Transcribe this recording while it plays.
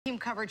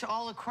coverage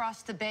all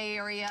across the Bay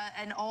Area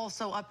and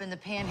also up in the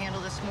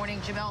Panhandle this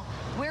morning. Jamel,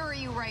 where are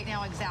you right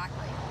now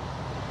exactly?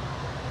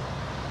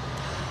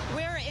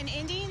 We're in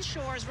Indian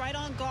Shores, right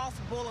on Gulf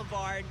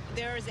Boulevard.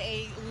 There's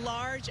a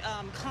large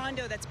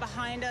condo that's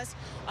behind us,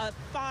 a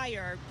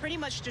fire pretty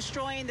much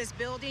destroying this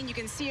building. You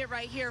can see it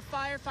right here.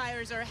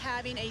 Firefighters are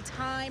having a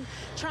time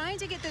trying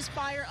to get this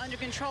fire under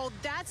control.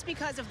 That's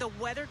because of the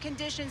weather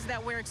conditions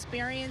that we're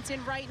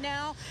experiencing right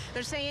now.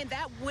 They're saying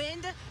that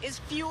wind is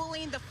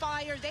fueling the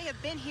fire. They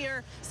have been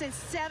here since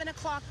 7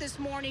 o'clock this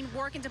morning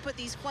working to put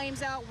these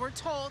flames out. We're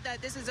told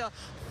that this is a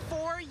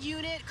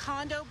 4-unit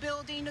condo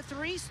building,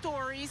 3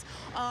 stories.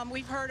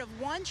 We've heard of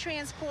 1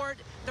 transport.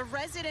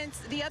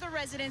 The other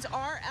residents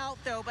are out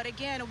though. But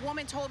again, a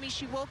woman told me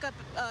she woke up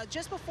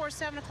just before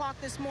 7 o'clock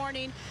this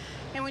morning,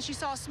 and when she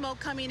saw smoke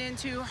coming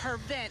into her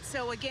vent.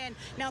 So again,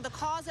 now the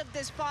cause of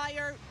this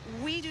fire,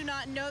 we do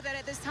not know that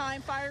at this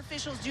time. Fire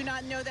officials do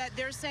not know that.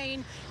 They're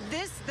saying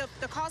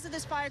the cause of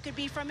this fire could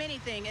be from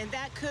anything, and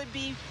that could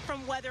be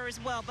from weather as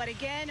well. But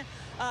again,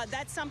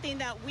 that's something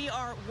that we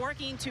are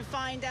working to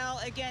find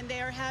out. Again,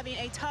 they are having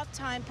a tough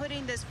time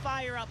putting this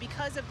fire out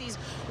because of these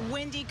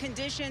windy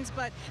conditions,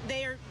 but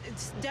they are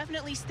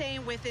definitely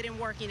staying with it and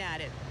working at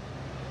it.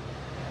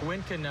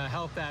 Wind can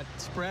help that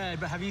spread,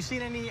 but have you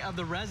seen any of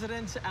the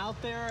residents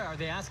out there? Are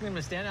they asking them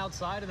to stand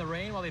outside in the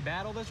rain while they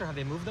battle this, or have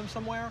they moved them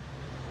somewhere?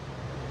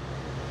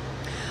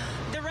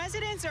 The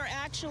residents are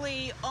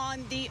actually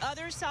on the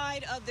other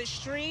side of the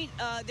street.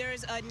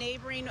 There's a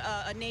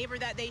neighbor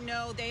that they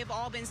know. They've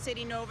all been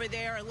sitting over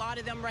there. A lot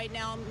of them right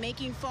now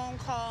making phone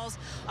calls.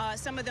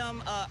 Some of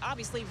them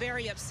obviously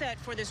very upset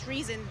for this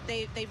reason.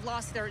 They've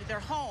lost their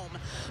home.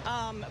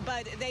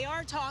 But they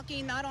are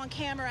talking, not on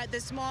camera at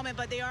this moment,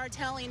 but they are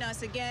telling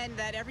us again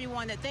that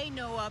everyone that they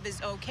know of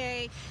is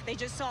okay. They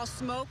just saw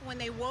smoke when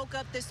they woke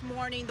up this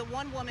morning. The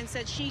one woman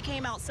said she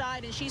came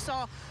outside and she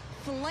saw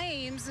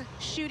flames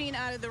shooting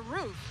out of the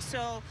roof.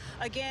 So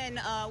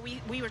again,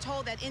 we were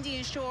told that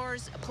Indian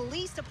Shores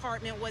Police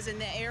Department was in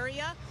the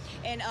area,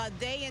 and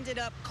they ended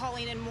up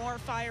calling in more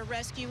fire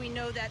rescue. We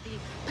know that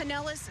the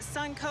Pinellas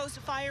Suncoast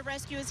Fire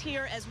Rescue is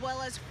here, as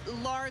well as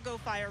Largo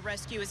Fire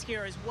Rescue is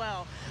here as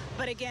well.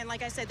 But again,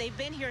 like I said, they've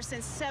been here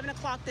since 7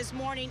 o'clock this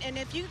morning, and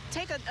if you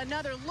take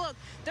another look,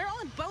 they're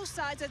on both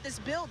sides of this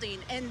building,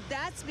 and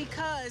that's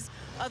because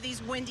of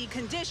these windy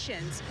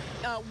conditions.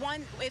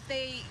 If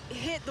they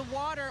hit the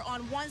water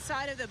on one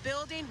side of the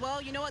building,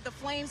 well, you know what, the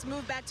flames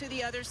move back to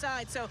the other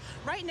side. So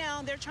right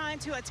now they're trying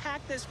to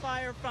attack this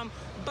fire from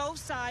both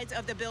sides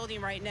of the building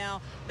right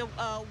now. The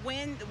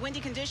windy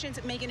conditions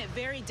making it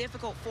very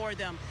difficult for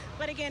them.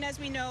 But again, as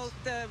we know,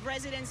 the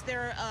residents,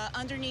 they're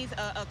underneath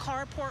a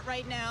carport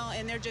right now,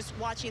 and they're just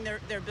watching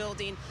their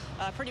building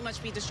pretty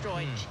much be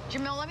destroyed.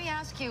 Jamel, let me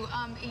ask you,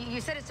 you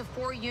said it's a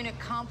 4-unit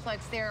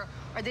complex there.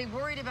 Are they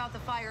worried about the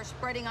fire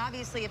spreading?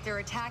 Obviously, if they're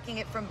attacking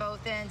it from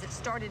both ends, it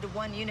started to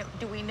 1 unit.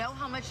 Do we know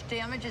how much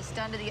damage it's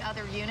done to the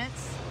other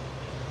units?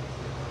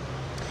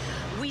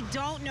 We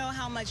don't know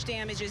how much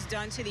damage is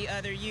done to the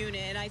other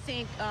unit, and I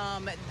think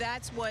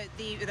that's what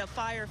the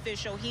fire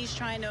official, he's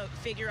trying to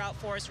figure out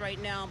for us right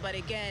now. But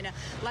again,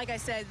 like I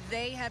said,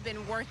 they have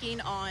been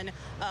working on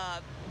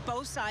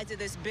both sides of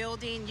this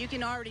building. You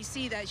can already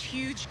see that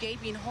huge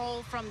gaping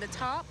hole from the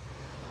top.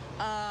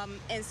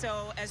 And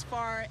so as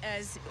far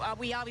as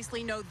we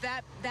obviously know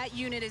that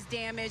unit is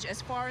damaged.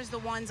 As far as the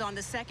ones on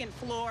the 2nd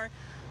floor,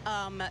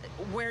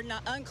 we're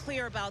not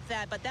unclear about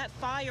that, but that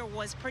fire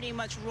was pretty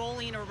much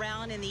rolling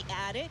around in the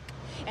attic,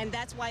 and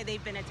that's why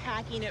they've been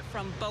attacking it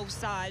from both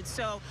sides.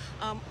 So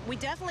we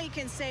definitely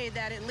can say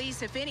that, at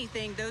least if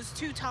anything, those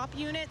 2 top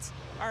units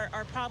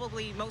are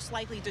probably most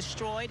likely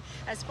destroyed.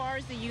 As far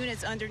as the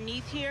units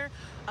underneath here,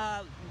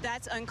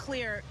 that's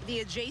unclear.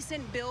 The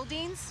adjacent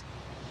buildings,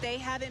 they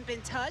haven't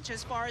been touched.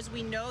 As far as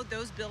we know,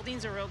 those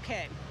buildings are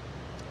okay.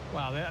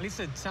 Wow, at least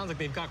it sounds like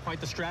they've got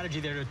quite the strategy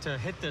there to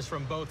hit this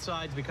from both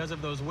sides because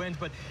of those winds.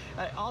 But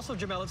also,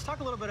 Jamel, let's talk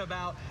a little bit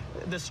about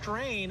the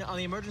strain on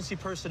the emergency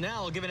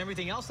personnel, given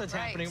everything else that's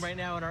happening right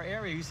now in our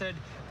area. You said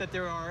that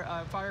there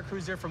are fire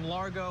crews there from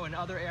Largo and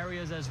other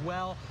areas as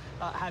well.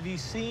 Have you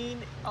seen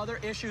other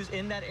issues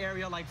in that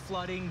area, like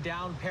flooding,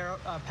 down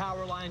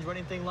power lines or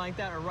anything like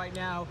that? Or right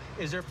now,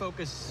 is their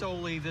focus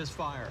solely this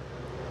fire?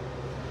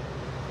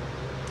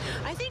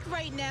 I think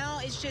right now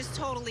it's just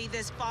totally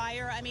this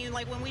fire. I mean,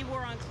 like when we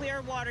were on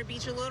Clearwater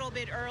Beach a little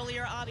bit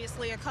earlier,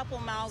 obviously a couple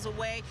miles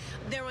away,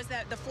 there was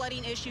the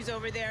flooding issues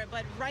over there.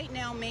 But right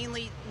now,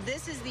 mainly,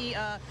 this is the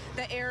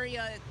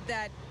area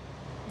that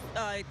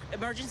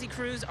emergency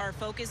crews are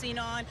focusing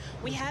on.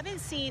 We haven't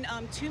seen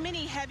too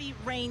many heavy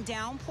rain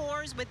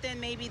downpours within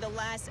maybe the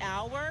last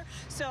hour.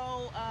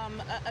 So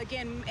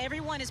again,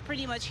 everyone is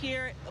pretty much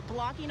here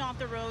blocking off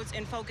the roads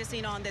and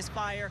focusing on this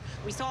fire.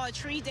 We saw a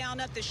tree down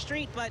up the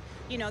street, but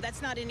you know,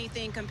 that's not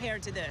anything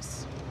compared to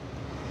this.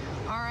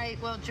 All right,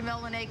 well,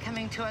 Jamel Lanee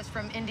coming to us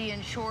from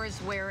Indian Shores,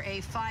 where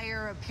a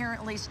fire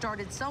apparently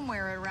started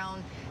somewhere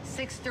around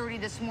 6:30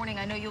 this morning.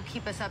 I know you'll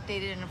keep us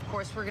updated, and of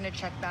course, we're going to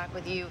check back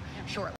with you shortly.